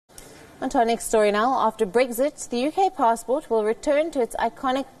On to our next story now. After Brexit, the UK passport will return to its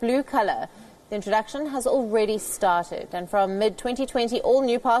iconic blue colour. The introduction has already started, and from mid-2020, all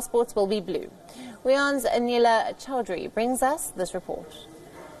new passports will be blue. WION's Anila Chowdhury brings us this report.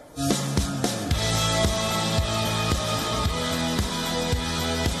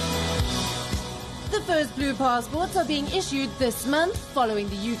 The first blue passports are being issued this month following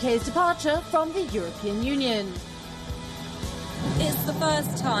the UK's departure from the European Union. It's the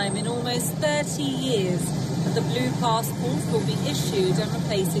first time in almost 30 years that the blue passport will be issued and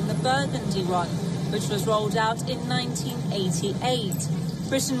replacing the burgundy one, which was rolled out in 1988.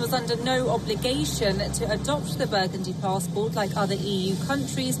 Britain was under no obligation to adopt the burgundy passport like other EU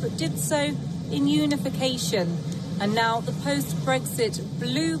countries, but did so in unification. And now the post-Brexit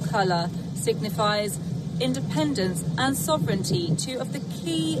blue colour signifies independence and sovereignty, two of the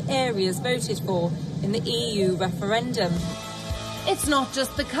key areas voted for in the EU referendum. It's not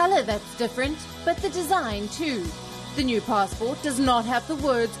just the colour that's different, but the design too. The new passport does not have the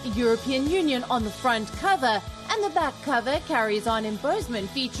words European Union on the front cover, and the back cover carries on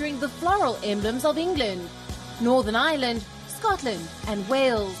embossment featuring the floral emblems of England, Northern Ireland, Scotland and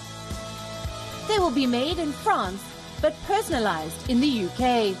Wales. They will be made in France, but personalised in the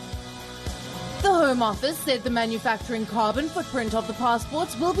UK. The Home Office said the manufacturing carbon footprint of the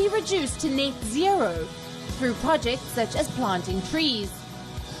passports will be reduced to net zero through projects such as planting trees.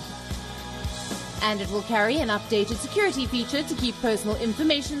 And it will carry an updated security feature to keep personal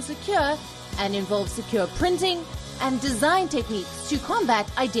information secure and involve secure printing and design techniques to combat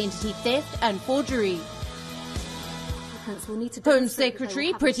identity theft and forgery. Home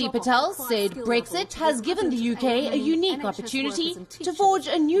Secretary Priti Patel said Brexit has given the UK a unique opportunity to forge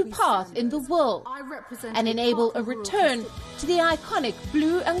a new path in the world and enable a return to the iconic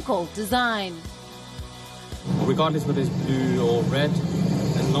blue and gold design. Regardless whether it's blue or red,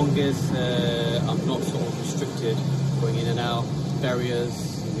 as long as I'm not sort of restricted going in and out, barriers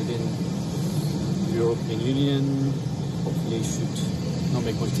within the European Union, hopefully it should not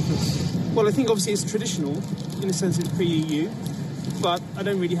make much difference. Well, I think obviously it's traditional, in a sense it's pre-EU, but I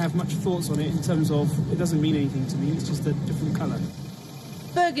don't really have much thoughts on it in terms of it doesn't mean anything to me, it's just a different colour.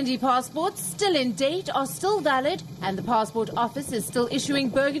 Burgundy passports, still in date, are still valid, and the Passport Office is still issuing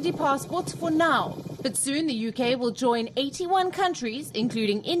burgundy passports for now. But soon the UK will join 81 countries,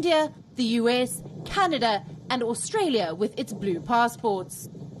 including India, the US, Canada and Australia with its blue passports.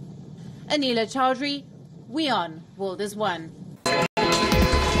 Anila Chowdhury, WION World is One.